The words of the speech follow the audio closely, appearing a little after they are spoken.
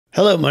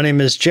Hello, my name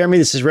is Jeremy.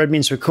 This is Red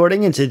Means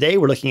Recording, and today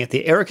we're looking at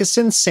the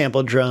Synths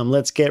sample drum.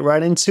 Let's get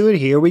right into it.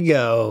 Here we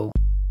go.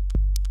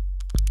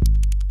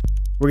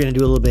 We're going to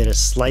do a little bit of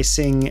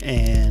slicing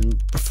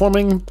and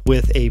performing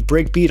with a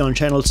breakbeat on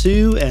channel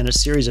 2 and a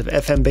series of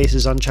FM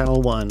basses on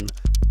channel 1.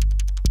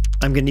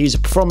 I'm going to use the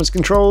performance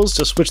controls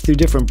to switch through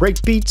different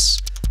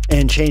breakbeats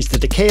and change the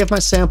decay of my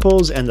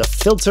samples and the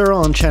filter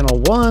on channel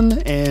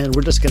 1, and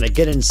we're just going to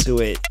get into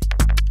it.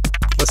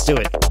 Let's do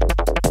it.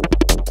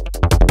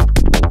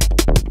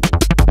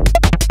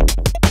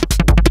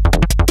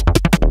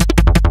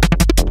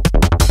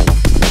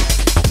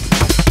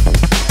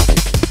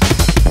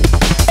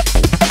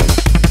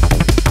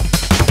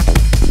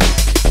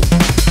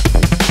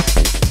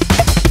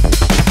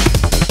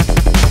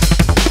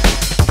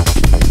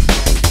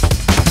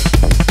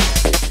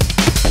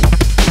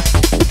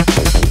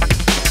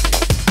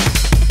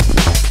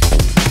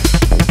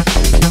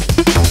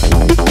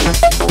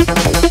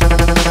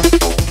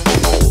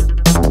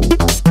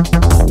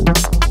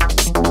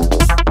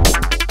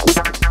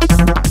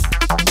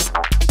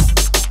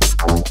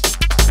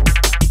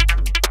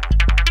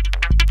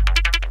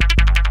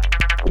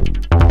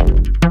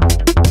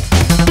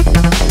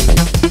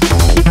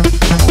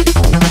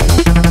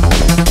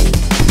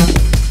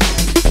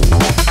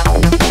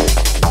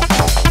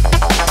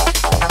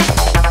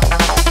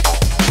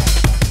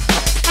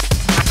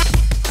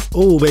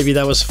 Oh, baby,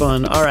 that was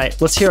fun. All right,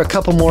 let's hear a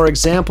couple more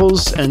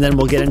examples, and then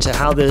we'll get into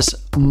how this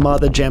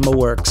mother jamma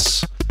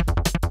works.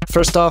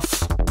 First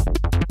off,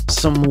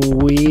 some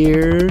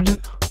weird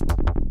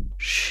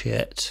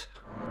shit.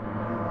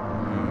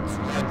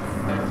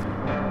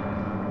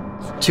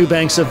 Two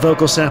banks of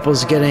vocal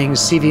samples getting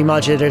CV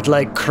modulated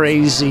like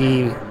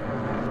crazy,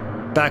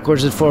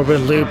 backwards and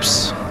forward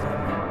loops.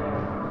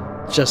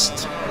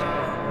 Just,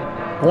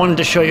 I wanted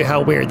to show you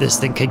how weird this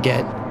thing could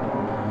get.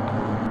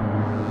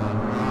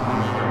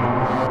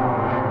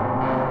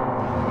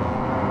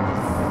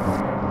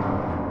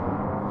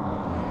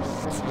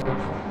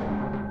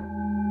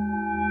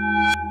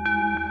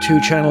 Two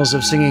channels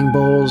of singing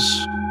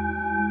bowls,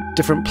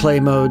 different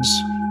play modes,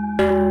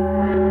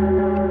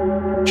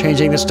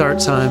 changing the start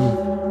time.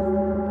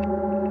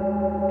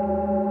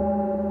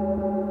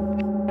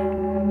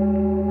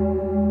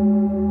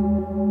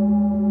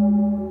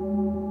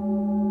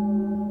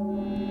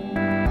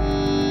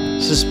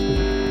 This is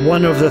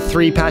one of the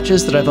 3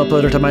 patches that I've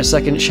uploaded to my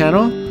second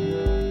channel.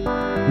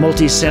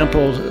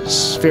 Multi-sampled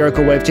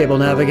spherical wavetable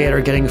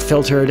navigator getting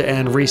filtered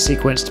and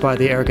resequenced by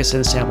the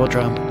Synths sample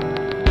drum.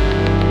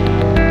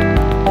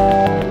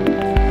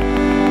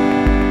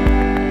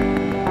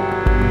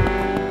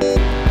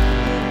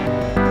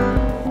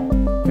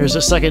 Here's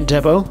a second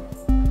demo.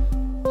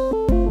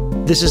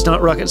 This is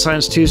not Rocket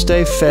Science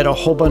Tuesday, fed a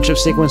whole bunch of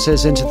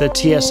sequences into the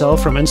TSL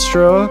from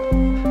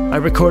Instro. I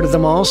recorded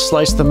them all,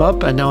 sliced them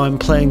up, and now I'm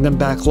playing them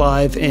back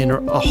live in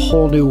a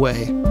whole new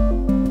way.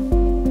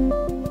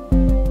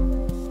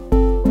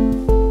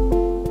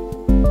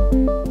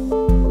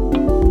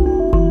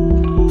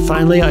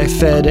 Finally, I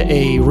fed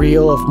a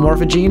reel of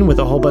Morphogene with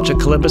a whole bunch of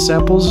kalimba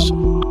samples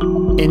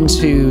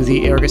into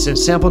the Synths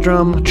sample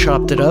drum,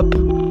 chopped it up,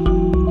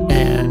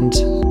 and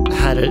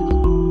had it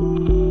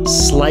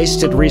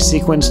sliced and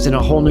resequenced in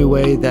a whole new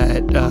way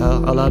that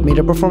allowed me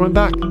to perform it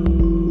back.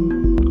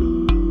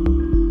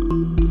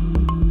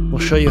 We'll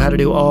show you how to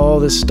do all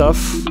this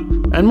stuff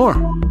and more.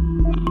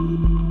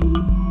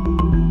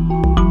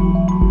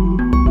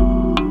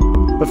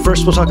 But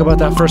first we'll talk about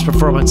that first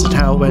performance and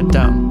how it went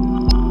down.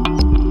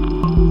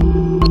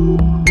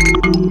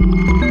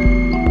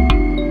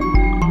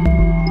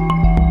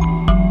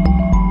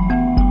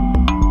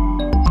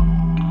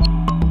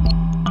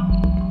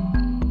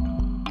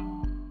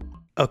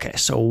 Okay,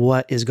 so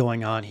what is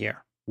going on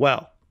here?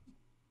 Well,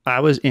 I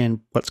was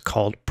in what's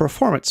called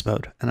performance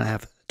mode, and I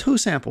have 2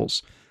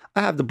 samples. I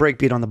have the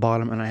breakbeat on the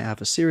bottom, and I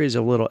have a series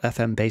of little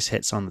FM bass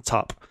hits on the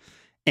top.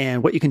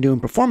 And what you can do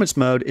in performance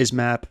mode is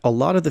map a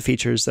lot of the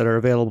features that are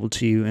available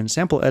to you in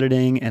sample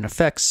editing and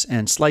effects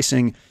and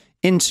slicing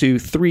into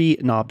 3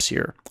 knobs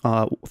here,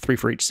 3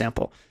 for each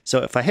sample.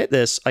 So if I hit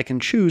this, I can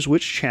choose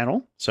which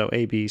channel, so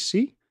A, B,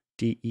 C,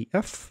 D, E,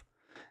 F,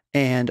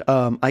 and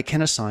I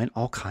can assign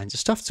all kinds of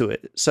stuff to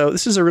it. So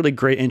this is a really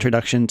great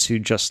introduction to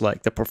just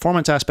like the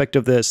performance aspect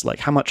of this, like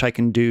how much I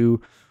can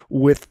do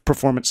with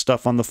performance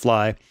stuff on the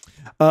fly.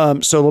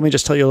 So let me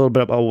just tell you a little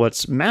bit about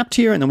what's mapped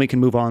here, and then we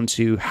can move on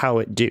to how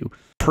it do.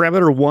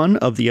 Parameter 1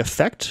 of the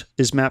effect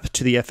is mapped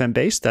to the FM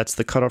bass. That's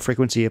the cutoff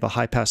frequency of a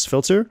high-pass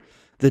filter.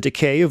 The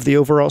decay of the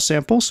overall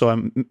sample, so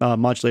I'm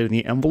modulating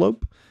the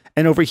envelope.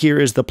 And over here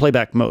is the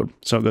playback mode.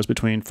 So it goes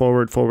between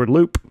forward,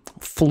 loop,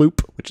 floop,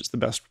 which is the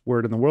best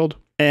word in the world,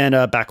 and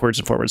backwards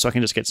and forward. So I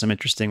can just get some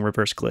interesting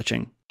reverse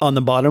glitching. On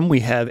the bottom, we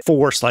have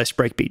 4 sliced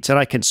breakbeats, and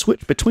I can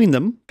switch between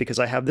them because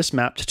I have this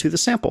mapped to the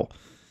sample.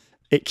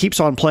 It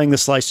keeps on playing the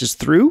slices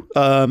through,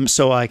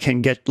 so I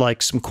can get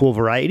like some cool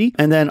variety.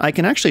 And then I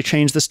can actually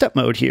change the step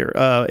mode here.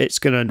 It's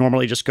going to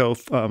normally just go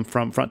from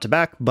front to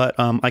back, but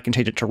I can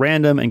change it to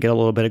random and get a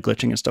little bit of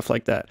glitching and stuff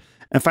like that.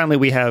 And finally,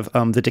 we have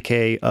the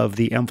decay of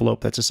the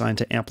envelope that's assigned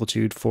to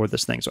amplitude for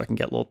this thing. So I can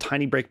get little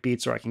tiny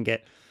breakbeats, or I can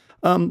get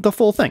the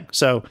full thing.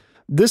 So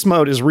this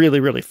mode is really,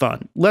 really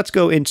fun. Let's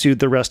go into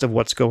the rest of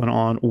what's going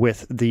on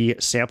with the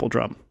sample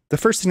drum. The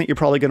first thing that you're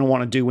probably going to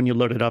want to do when you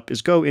load it up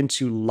is go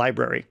into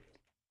Library.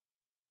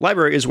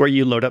 Library is where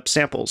you load up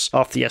samples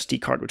off the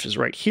SD card, which is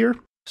right here.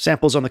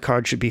 Samples on the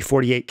card should be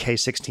 48K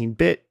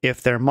 16-bit.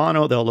 If they're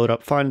mono, they'll load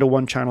up fine to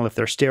one channel. If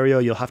they're stereo,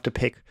 you'll have to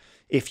pick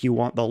if you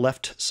want the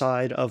left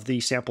side of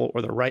the sample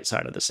or the right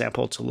side of the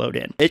sample to load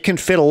in. It can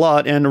fit a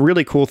lot, and a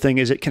really cool thing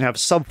is it can have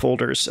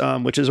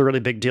subfolders, which is a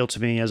really big deal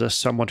to me as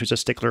someone who's a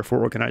stickler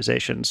for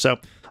organization. So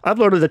I've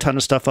loaded a ton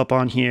of stuff up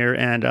on here,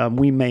 and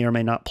we may or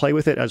may not play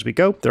with it as we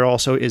go. There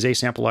also is a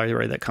sample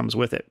library that comes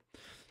with it.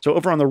 So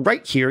over on the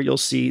right here, you'll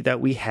see that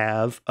we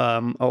have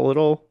a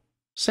little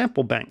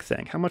sample bank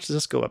thing. How much does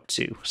this go up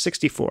to?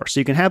 64. So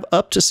you can have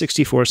up to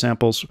 64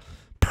 samples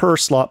per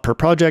slot per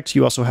project.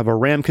 You also have a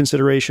RAM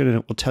consideration, and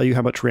it will tell you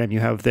how much RAM you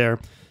have there.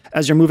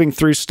 As you're moving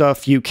through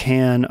stuff, you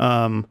can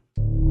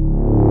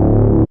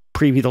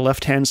preview the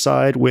left-hand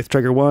side with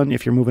trigger 1.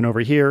 If you're moving over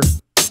here,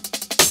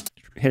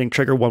 hitting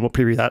trigger 1 will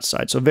preview that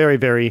side. So very,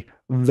 very,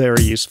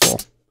 very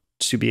useful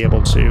to be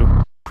able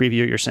to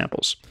preview your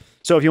samples.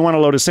 So if you want to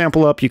load a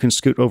sample up, you can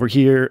scoot over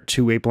here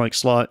to a blank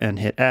slot and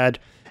hit add,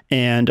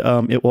 and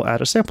it will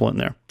add a sample in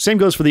there. Same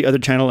goes for the other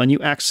channel, and you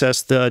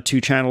access the two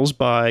channels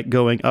by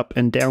going up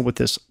and down with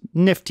this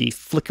nifty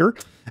flicker.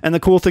 And the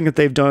cool thing that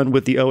they've done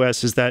with the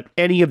OS is that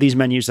any of these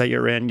menus that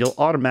you're in, you'll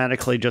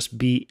automatically just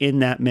be in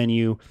that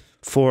menu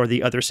for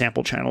the other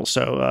sample channel.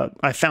 So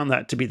I found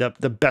that to be the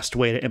best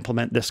way to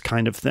implement this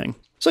kind of thing.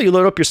 So you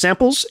load up your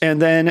samples,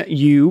 and then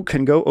you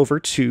can go over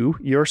to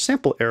your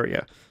sample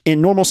area.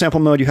 In normal sample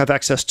mode, you have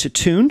access to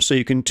tune, so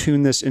you can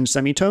tune this in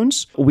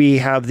semitones. We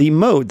have the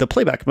mode, the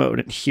playback mode,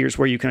 and here's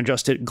where you can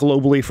adjust it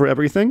globally for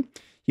everything.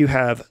 You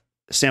have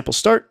sample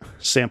start,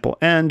 sample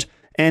end,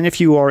 and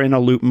if you are in a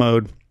loop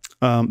mode,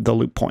 the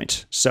loop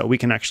point. So we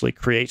can actually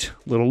create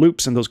little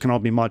loops, and those can all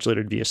be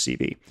modulated via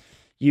CV.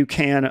 You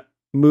can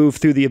move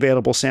through the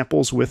available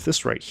samples with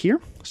this right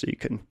here, so you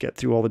can get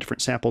through all the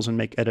different samples and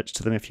make edits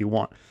to them if you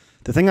want.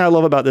 The thing I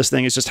love about this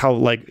thing is just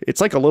how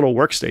it's like a little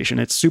workstation.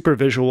 It's super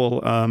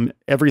visual.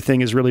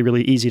 Everything is really,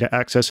 really easy to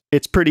access.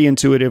 It's pretty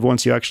intuitive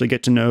once you actually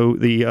get to know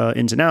the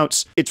ins and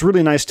outs. It's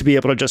really nice to be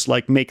able to just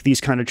make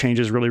these kind of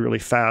changes really, really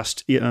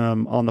fast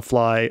on the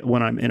fly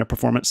when I'm in a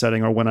performance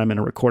setting or when I'm in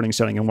a recording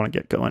setting and want to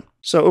get going.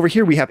 So over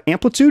here we have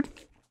amplitude,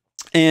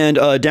 and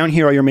down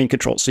here are your main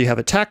controls. So you have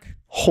attack,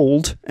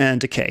 hold, and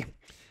decay.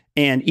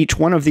 And each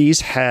one of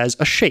these has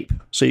a shape.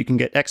 So you can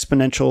get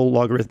exponential,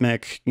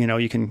 logarithmic,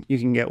 you can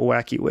get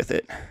wacky with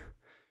it.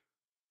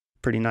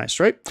 Pretty nice,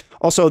 right?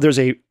 Also, there's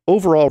a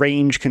overall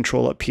range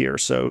control up here.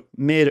 So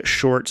mid,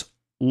 short,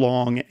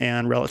 long,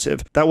 and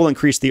relative. That will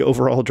increase the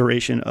overall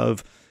duration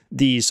of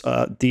these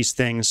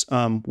things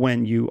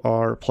when you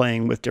are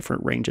playing with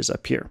different ranges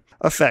up here.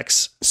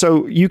 Effects.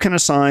 So you can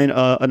assign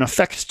an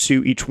effect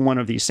to each one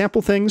of these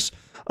sample things.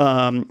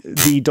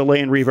 The delay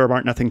and reverb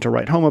aren't nothing to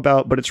write home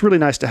about, but it's really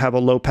nice to have a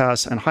low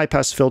pass and high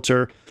pass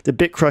filter. The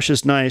bit crush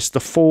is nice.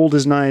 The fold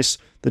is nice.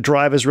 The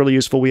drive is really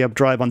useful. We have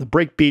drive on the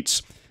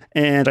breakbeats,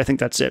 and I think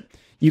that's it.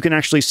 You can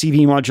actually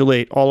CV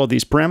modulate all of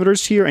these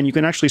parameters here, and you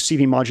can actually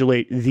CV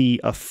modulate the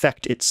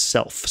effect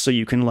itself. So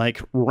you can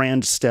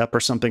rand step or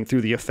something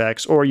through the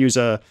effects, or use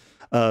a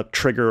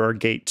trigger or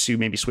gate to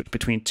maybe switch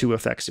between two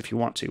effects if you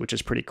want to, which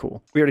is pretty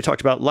cool. We already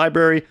talked about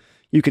library.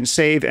 You can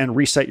save and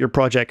reset your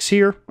projects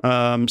here,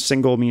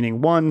 single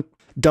meaning one,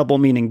 double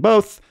meaning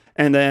both,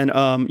 and then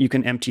you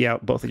can empty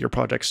out both of your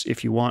projects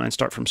if you want and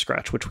start from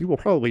scratch, which we will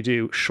probably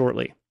do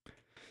shortly.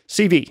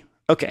 CV.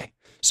 Okay,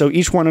 so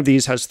each one of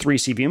these has 3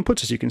 CV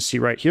inputs, as you can see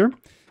right here.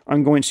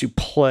 I'm going to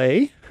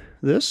play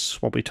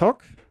this while we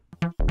talk.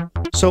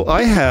 So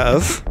I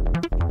have,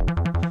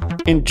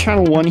 in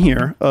channel 1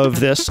 here of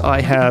this,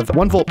 I have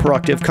 1 volt per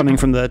octave coming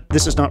from the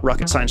This Is Not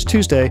Rocket Science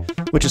Tuesday,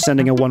 which is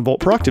sending a 1 volt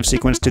per octave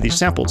sequence to these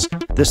samples.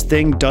 This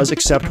thing does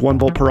accept 1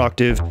 volt per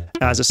octave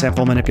as a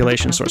sample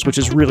manipulation source, which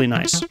is really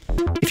nice.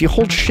 If you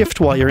hold shift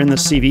while you're in the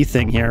CV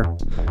thing here,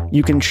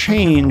 you can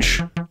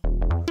change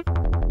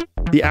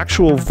the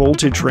actual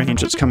voltage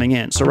range that's coming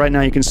in. So right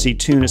now you can see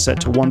tune is set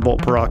to 1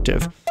 volt per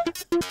octave.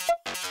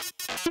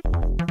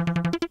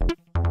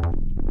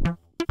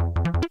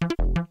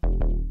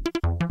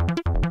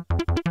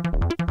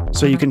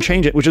 So you can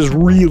change it, which is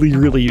really,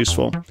 really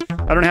useful.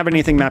 I don't have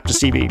anything mapped to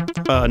CV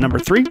number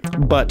 3,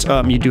 but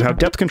you do have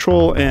depth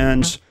control,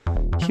 and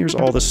here's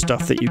all the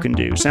stuff that you can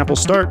do. Sample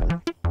start,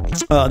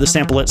 the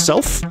sample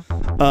itself,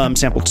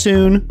 sample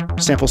tune,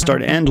 sample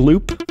start end,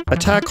 loop,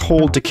 attack,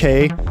 hold,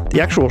 decay, the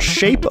actual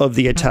shape of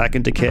the attack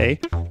and decay,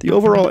 the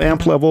overall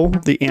amp level,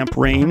 the amp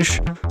range,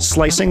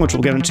 slicing, which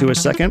we'll get into in a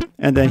second,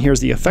 and then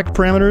here's the effect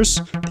parameters,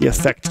 the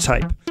effect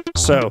type.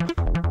 So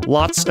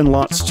lots and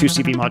lots to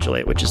CV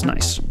modulate, which is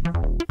nice.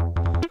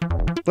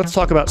 Let's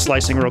talk about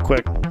slicing real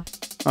quick.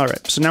 All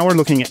right, so now we're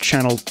looking at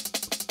channel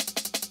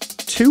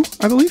 2,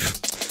 I believe.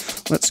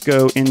 Let's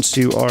go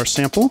into our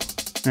sample,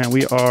 and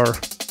we are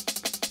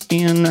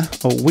in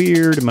a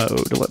weird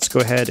mode. Let's go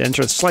ahead and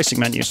enter the slicing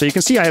menu. So you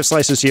can see I have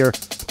slices here,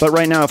 but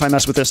right now if I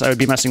mess with this, I would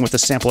be messing with the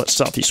sample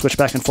itself. You switch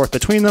back and forth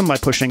between them by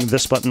pushing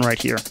this button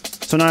right here.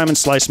 So now I'm in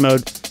slice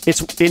mode.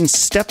 It's in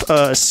step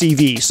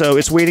CV, so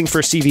it's waiting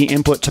for CV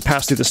input to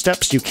pass through the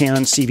steps. You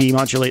can CV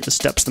modulate the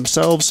steps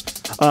themselves.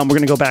 We're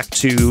going to go back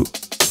to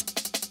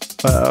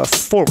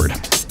forward.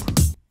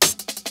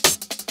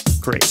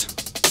 Great.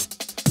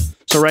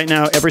 So right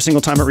now, every single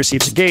time it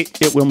receives a gate,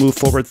 it will move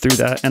forward through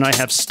that, and I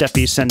have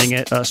Steppy sending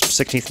it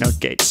 16th note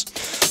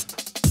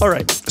gates. All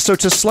right, so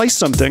to slice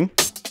something,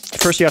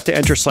 first you have to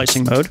enter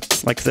slicing mode,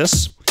 like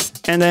this,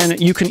 and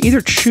then you can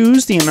either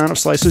choose the amount of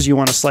slices you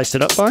want to slice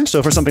it up by.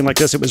 So for something like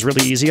this, it was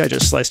really easy. I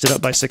just sliced it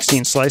up by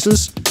 16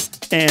 slices,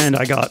 and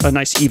I got a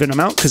nice even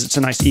amount because it's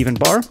a nice even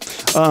bar.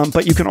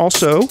 But you can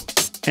also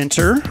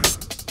enter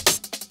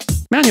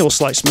manual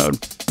slice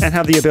mode and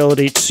have the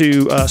ability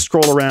to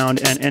scroll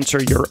around and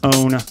enter your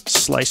own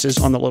slices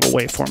on the little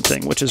waveform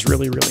thing, which is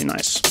really, really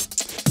nice.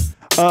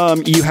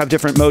 You have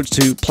different modes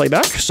to play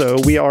back. So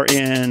we are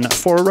in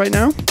forward right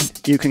now.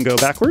 You can go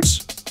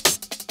backwards.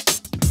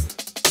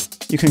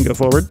 You can go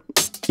forward.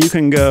 You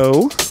can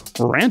go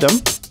random.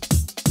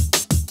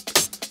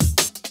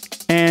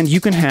 And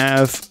you can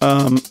have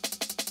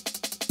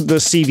the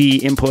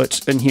CV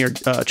input in here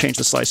change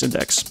the slice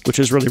index, which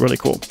is really, really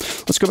cool.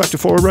 Let's go back to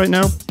forward right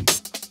now.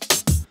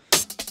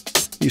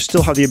 You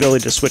still have the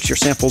ability to switch your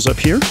samples up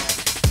here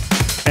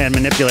and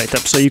manipulate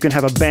them. So you can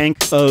have a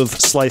bank of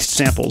sliced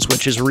samples,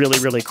 which is really,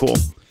 really cool.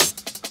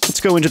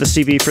 Let's go into the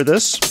CV for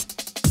this.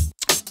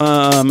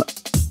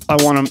 I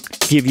want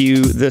to give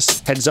you this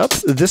heads up.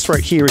 This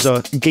right here is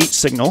a gate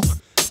signal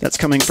that's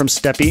coming from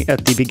Steppy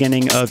at the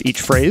beginning of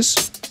each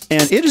phrase.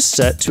 And it is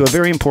set to a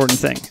very important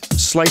thing,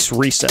 slice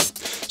reset.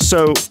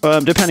 So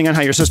depending on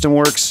how your system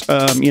works,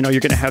 you know, you're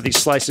going to have these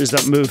slices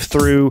that move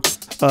through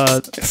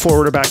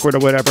forward or backward or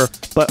whatever.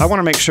 But I want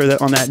to make sure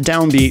that on that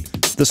downbeat,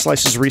 the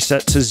slices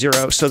reset to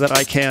 0 so that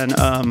I can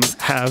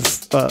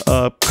have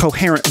a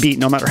coherent beat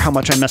no matter how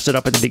much I messed it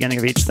up at the beginning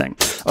of each thing.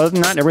 Other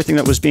than that, everything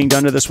that was being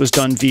done to this was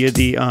done via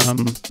the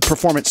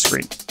performance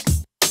screen,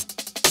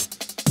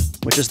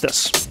 which is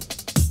this.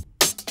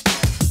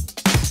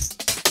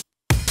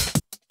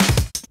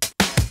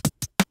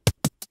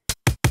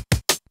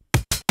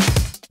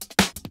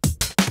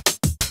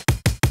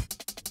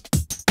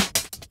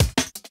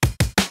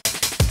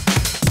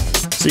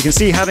 So you can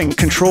see having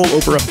control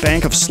over a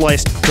bank of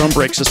sliced drum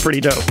breaks is pretty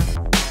dope.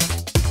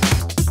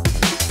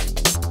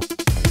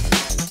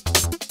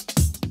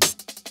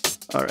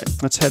 All right,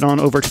 let's head on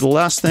over to the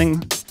last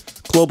thing.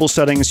 Global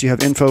settings, you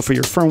have info for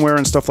your firmware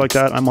and stuff like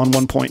that. I'm on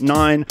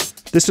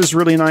 1.9. This is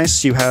really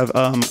nice. You have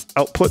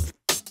output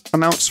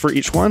amounts for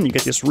each one. You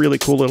get this really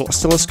cool little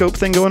oscilloscope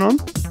thing going on.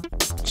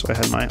 So I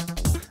had my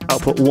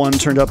output 1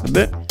 turned up a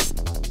bit.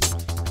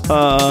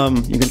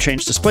 You can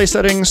change display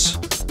settings.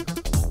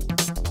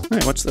 Hey,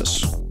 what's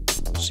this?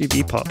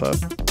 CV pop-up.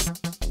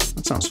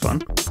 That sounds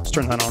fun. Let's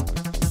turn that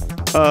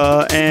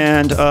on.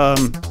 And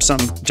some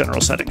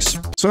general settings.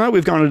 So now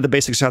we've gone into the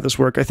basics of how this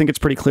works. I think it's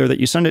pretty clear that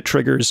you send it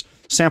triggers.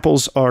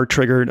 Samples are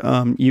triggered.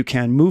 You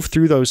can move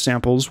through those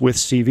samples with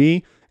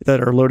CV that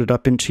are loaded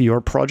up into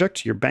your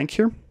project, your bank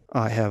here.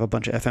 I have a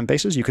bunch of FM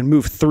bases. You can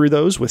move through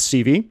those with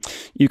CV.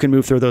 You can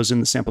move through those in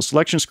the sample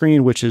selection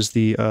screen, which is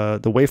the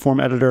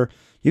waveform editor.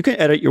 You can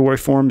edit your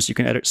waveforms. You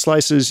can edit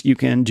slices. You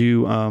can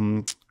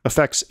do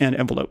effects and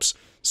envelopes.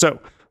 So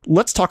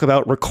let's talk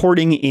about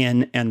recording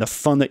in and the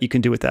fun that you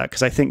can do with that,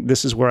 because I think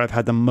this is where I've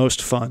had the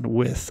most fun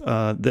with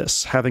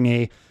this. Having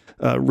a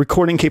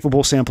recording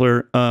capable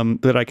sampler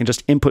that I can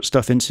just input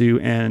stuff into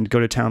and go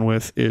to town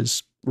with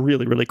is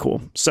really, really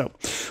cool. So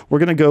we're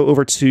going to go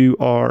over to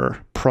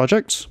our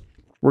project.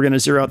 We're going to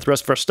zero out the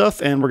rest of our stuff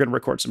and we're going to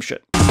record some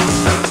shit.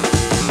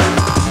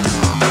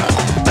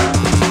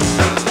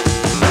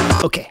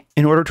 Okay,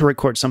 in order to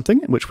record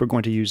something, which we're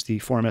going to use the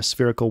 4MS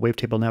Spherical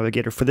Wavetable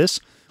Navigator for this,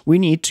 we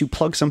need to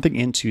plug something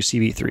into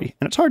CV3.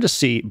 And it's hard to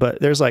see, but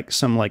there's like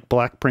some like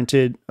black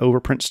printed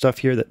overprint stuff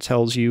here that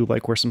tells you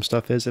like where some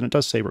stuff is, and it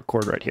does say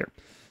record right here.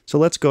 So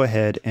let's go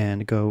ahead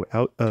and go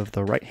out of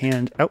the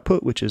right-hand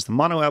output, which is the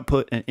mono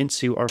output, and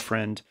into our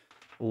friend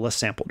La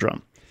Sample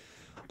Drum.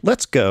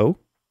 Let's go,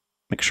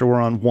 make sure we're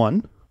on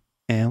 1,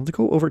 and let's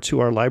go over to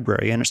our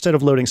library. And instead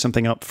of loading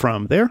something up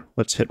from there,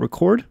 let's hit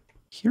record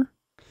here.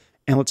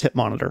 And let's hit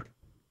monitor.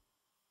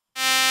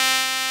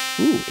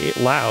 Ooh, it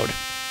loud.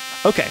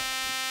 Okay,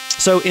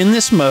 so in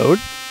this mode,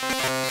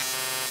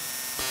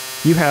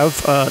 you have,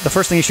 the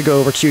first thing you should go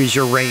over to is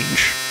your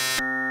range.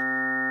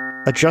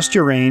 Adjust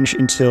your range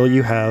until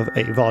you have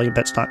a volume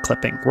that's not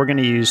clipping. We're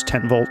gonna use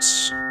 10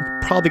 volts. You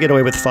could probably get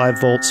away with 5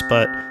 volts,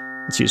 but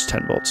let's use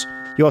 10 volts.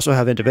 You also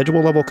have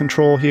individual level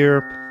control here,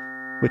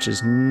 which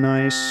is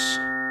nice.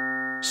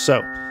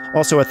 So,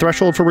 also a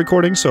threshold for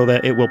recording so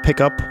that it will pick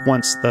up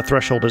once the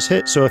threshold is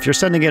hit. So if you're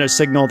sending in a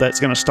signal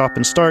that's going to stop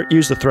and start,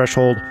 use the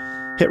threshold,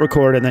 hit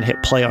record, and then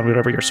hit play on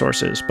whatever your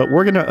source is. But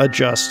we're going to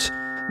adjust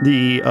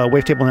the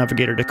Wavetable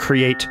Navigator to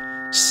create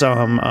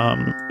some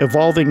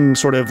evolving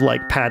sort of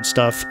like pad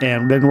stuff,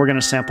 and then we're going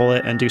to sample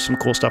it and do some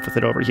cool stuff with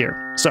it over here.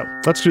 So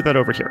let's do that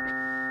over here.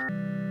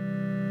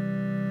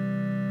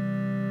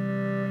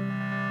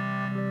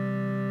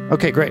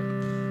 Okay, great.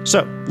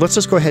 So let's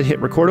just go ahead and hit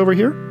record over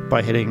here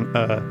by hitting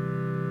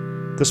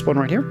this one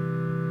right here.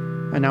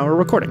 And now we're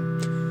recording.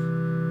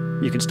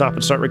 You can stop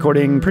and start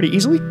recording pretty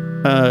easily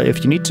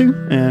if you need to,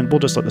 and we'll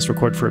just let this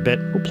record for a bit.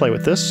 We'll play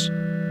with this.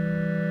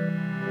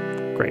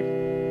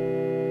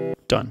 Great.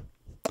 Done.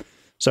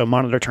 So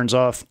monitor turns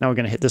off. Now we're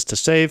going to hit this to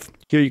save.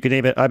 Here you can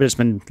name it. I've just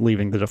been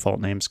leaving the default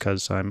names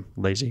because I'm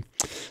lazy.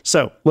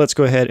 So let's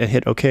go ahead and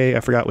hit OK.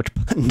 I forgot which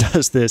button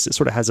does this. It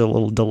sort of has a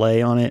little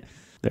delay on it.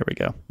 There we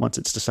go. Once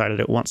it's decided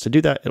it wants to do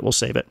that, it will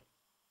save it.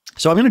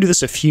 So I'm going to do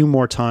this a few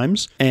more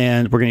times,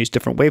 and we're going to use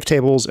different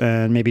wavetables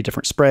and maybe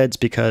different spreads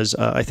because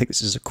I think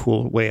this is a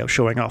cool way of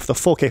showing off the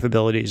full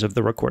capabilities of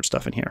the record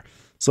stuff in here.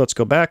 So let's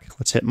go back.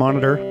 Let's hit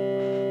monitor.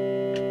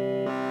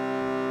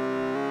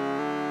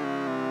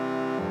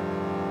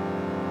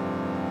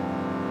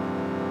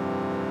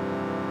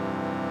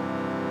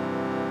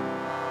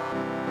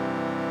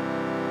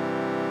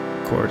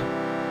 Record.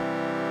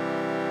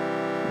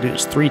 Do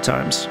this 3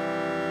 times.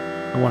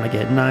 I want to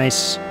get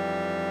nice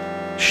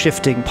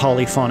shifting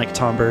polyphonic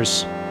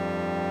timbres.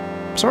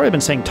 Sorry I've been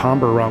saying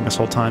timbre wrong this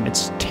whole time.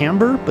 It's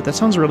timbre, but that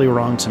sounds really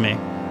wrong to me.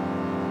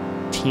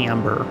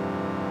 Timbre.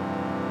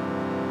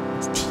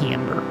 It's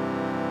timbre.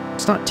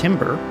 It's not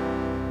timber.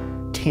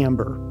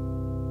 Timbre.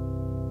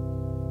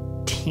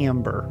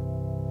 Timbre.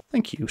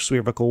 Thank you,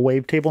 spherical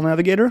wavetable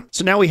navigator.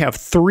 So now we have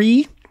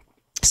 3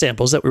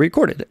 samples that we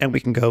recorded, and we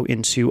can go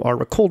into our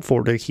record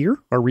folder here,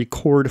 our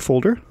record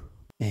folder,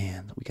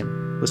 and we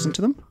can listen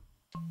to them.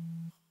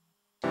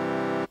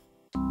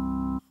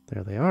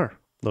 There they are.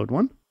 Load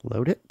one,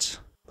 load it,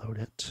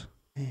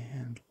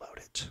 and load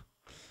it.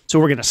 So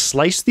we're going to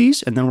slice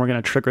these, and then we're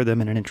going to trigger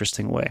them in an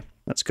interesting way.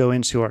 Let's go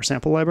into our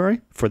sample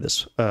library for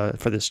this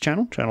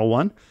channel, channel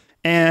 1.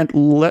 And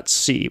let's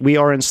see, we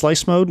are in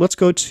slice mode. Let's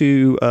go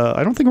to,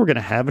 I don't think we're going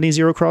to have any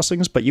zero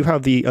crossings, but you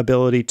have the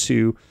ability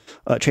to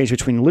change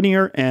between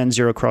linear and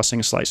zero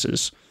crossing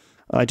slices.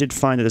 I did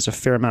find that there's a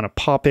fair amount of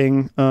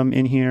popping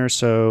in here,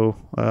 so,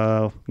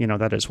 you know,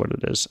 that is what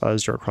it is.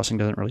 Zero crossing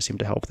doesn't really seem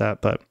to help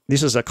that, but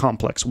this is a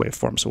complex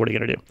waveform, so what are you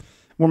going to do?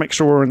 We'll make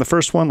sure we're in the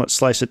first one. Let's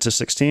slice it to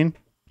 16.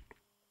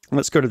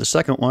 Let's go to the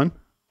second one.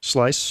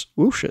 Slice.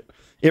 Ooh, shit.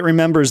 It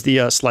remembers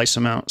the slice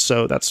amount,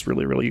 so that's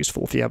really, really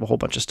useful. If you have a whole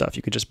bunch of stuff,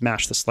 you could just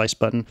mash the slice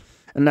button,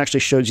 and it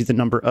actually shows you the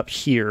number up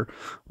here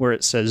where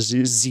it says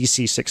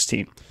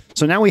ZC16.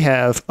 So now we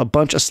have a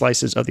bunch of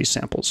slices of these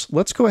samples.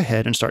 Let's go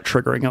ahead and start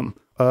triggering them.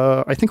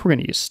 I think we're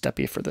going to use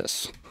Steppy for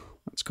this.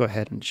 Let's go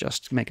ahead and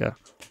just make a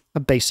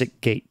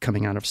basic gate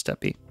coming out of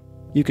Steppy.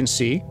 You can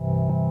see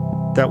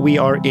that we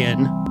are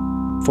in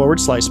forward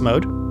slice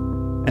mode,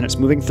 and it's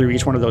moving through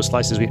each one of those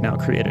slices we've now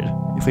created.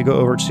 If we go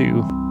over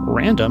to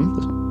random,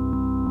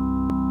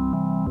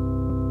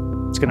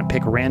 it's going to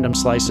pick random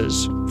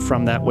slices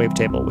from that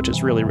wavetable, which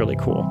is really, really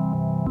cool.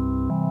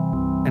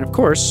 And of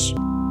course,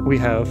 we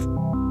have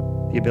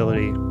the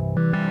ability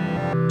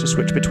to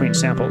switch between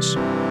samples.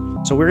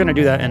 So we're going to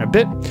do that in a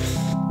bit.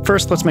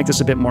 First, let's make this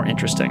a bit more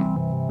interesting.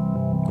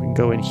 We can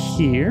go in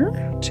here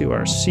to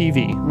our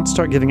CV. Let's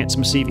start giving it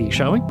some CV,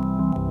 shall we?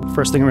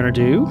 First thing we're going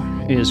to do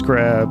is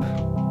grab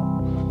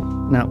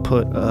an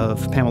output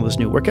of Pamela's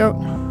new workout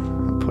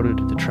and put it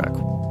into track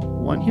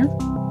 1 here.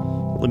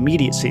 We'll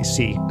immediately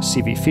see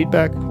CV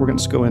feedback. We're going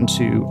to go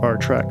into our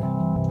track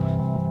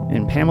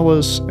in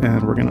Pamela's,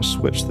 and we're going to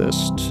switch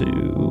this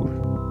to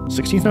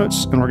 16th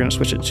notes, and we're going to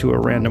switch it to a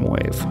random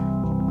wave.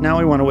 Now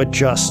we want to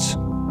adjust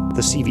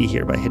the CV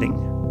here by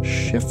hitting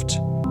Shift,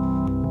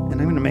 and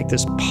I'm going to make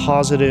this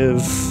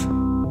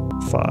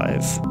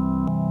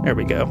 +5. There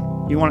we go.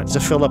 You want it to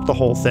fill up the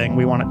whole thing.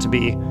 We want it to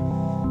be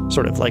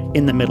sort of like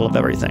in the middle of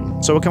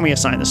everything. So what can we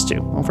assign this to?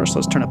 Well, first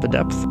let's turn up the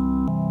depth.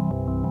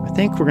 I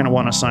think we're going to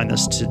want to assign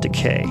this to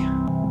decay.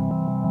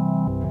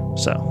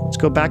 So let's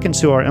go back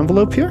into our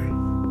envelope here,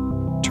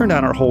 turn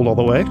down our hold all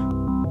the way.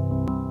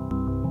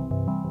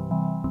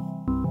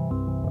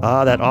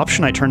 Ah, that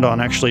option I turned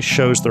on actually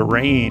shows the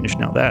range.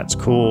 Now that's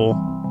cool.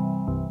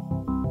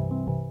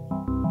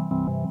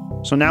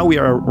 So now we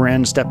are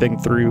randomizing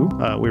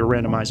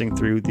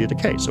through the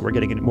decay, so we're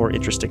getting a more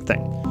interesting thing.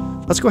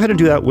 Let's go ahead and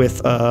do that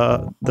with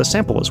the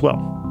sample as well.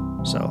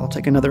 So I'll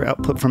take another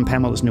output from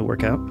Pamela's new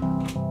workout,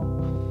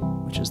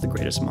 which is the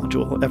greatest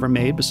module ever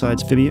made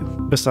besides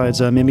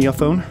Vimeo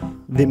phone.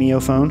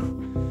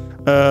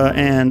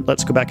 And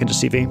let's go back into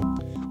CV.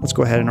 Let's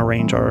go ahead and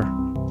arrange our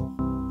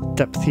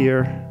depth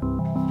here,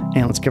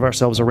 and let's give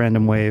ourselves a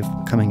random wave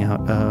coming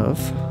out of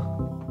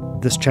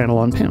this channel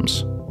on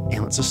PIMS.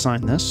 And let's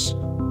assign this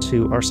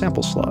to our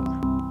sample slot.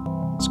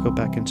 Let's go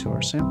back into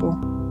our sample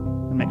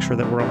and make sure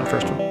that we're on the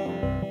first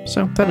one.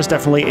 So that is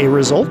definitely a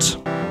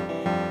result.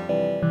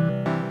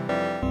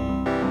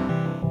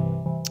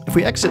 If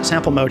we exit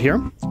sample mode here,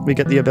 we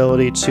get the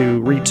ability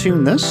to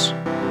retune this.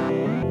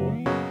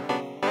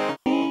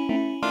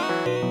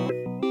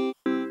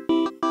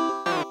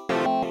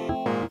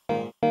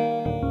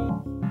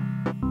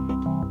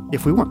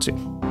 if we want to.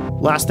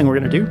 Last thing we're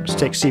going to do is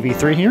take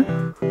CV3 here,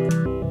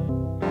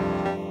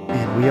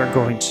 and we are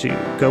going to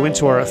go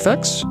into our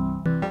effects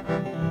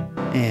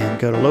and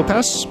go to low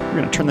pass. We're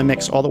going to turn the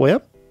mix all the way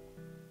up.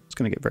 It's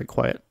going to get very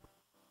quiet.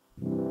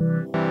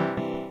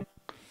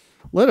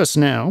 Let us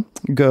now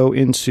go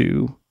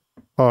into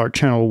our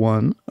channel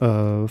 1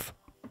 of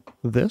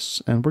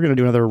this, and we're going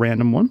to do another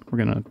random one.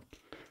 We're going to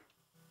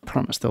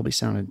promise there'll be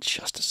sound in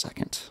just a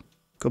second.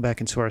 Go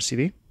back into our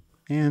CV,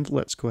 and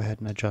let's go ahead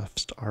and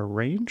adjust our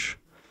range.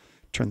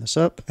 Turn this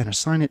up and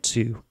assign it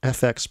to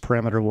FX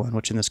parameter 1,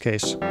 which in this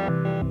case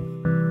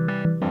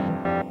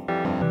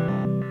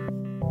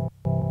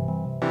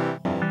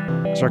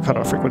is our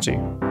cutoff frequency.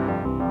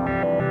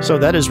 So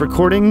that is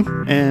recording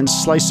and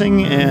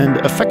slicing and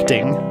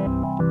affecting,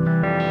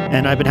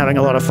 and I've been having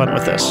a lot of fun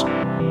with this.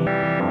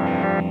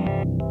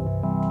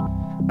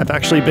 I've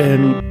actually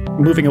been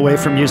moving away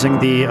from using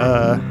the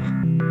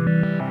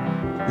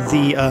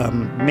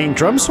main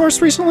drum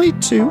source recently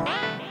to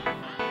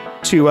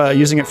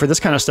using it for this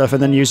kind of stuff,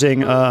 and then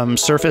using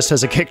Surface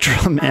as a kick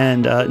drum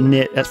and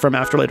Knit from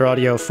After Later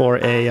Audio for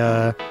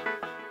a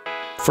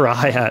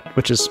hi-hat,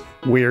 which is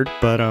weird,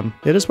 but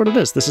it is what it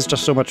is. This is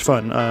just so much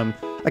fun.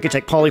 I could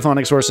take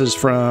polyphonic sources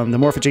from the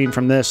Morphogene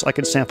from this. I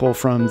could sample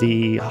from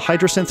the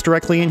Hydrosynth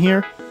directly in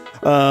here.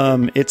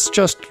 It's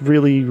just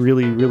really,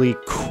 really, really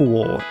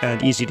cool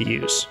and easy to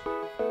use.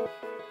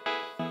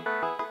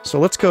 So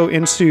let's go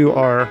into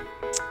our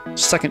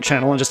second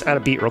channel and just add a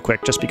beat real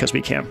quick, just because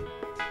we can.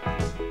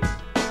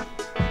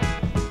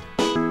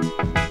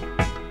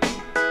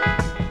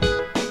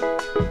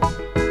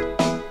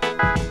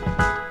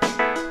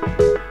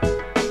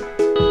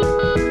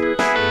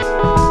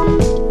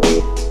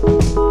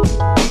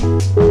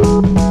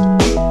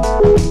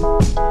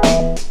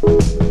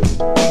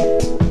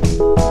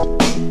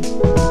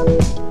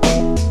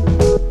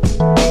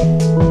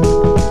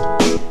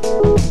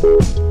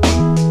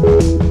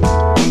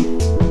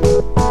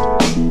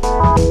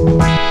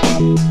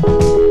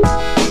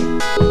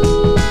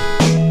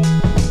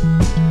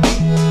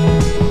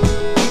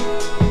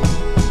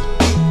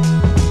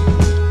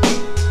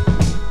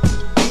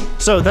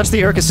 So that's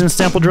the Erica Synth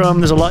sample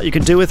drum. There's a lot you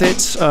can do with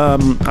it.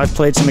 I've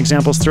played some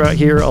examples throughout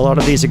here. A lot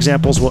of these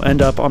examples will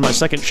end up on my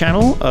second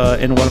channel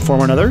in one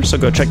form or another, so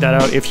go check that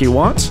out if you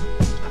want.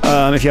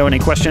 If you have any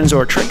questions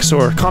or tricks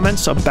or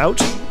comments about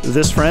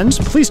this, friends,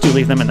 please do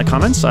leave them in the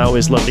comments. I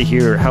always love to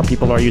hear how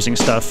people are using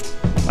stuff.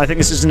 I think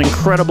this is an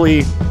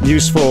incredibly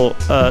useful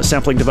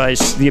sampling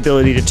device. The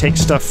ability to take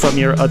stuff from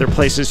your other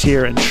places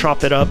here and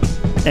chop it up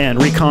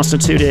and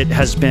reconstitute it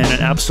has been an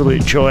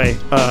absolute joy,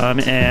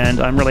 and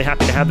I'm really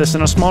happy to have this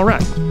in a small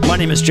rack. My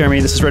name is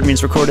Jeremy, this is Red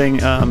Means Recording.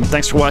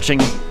 Thanks for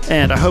watching,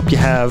 and I hope you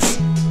have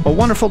a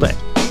wonderful day.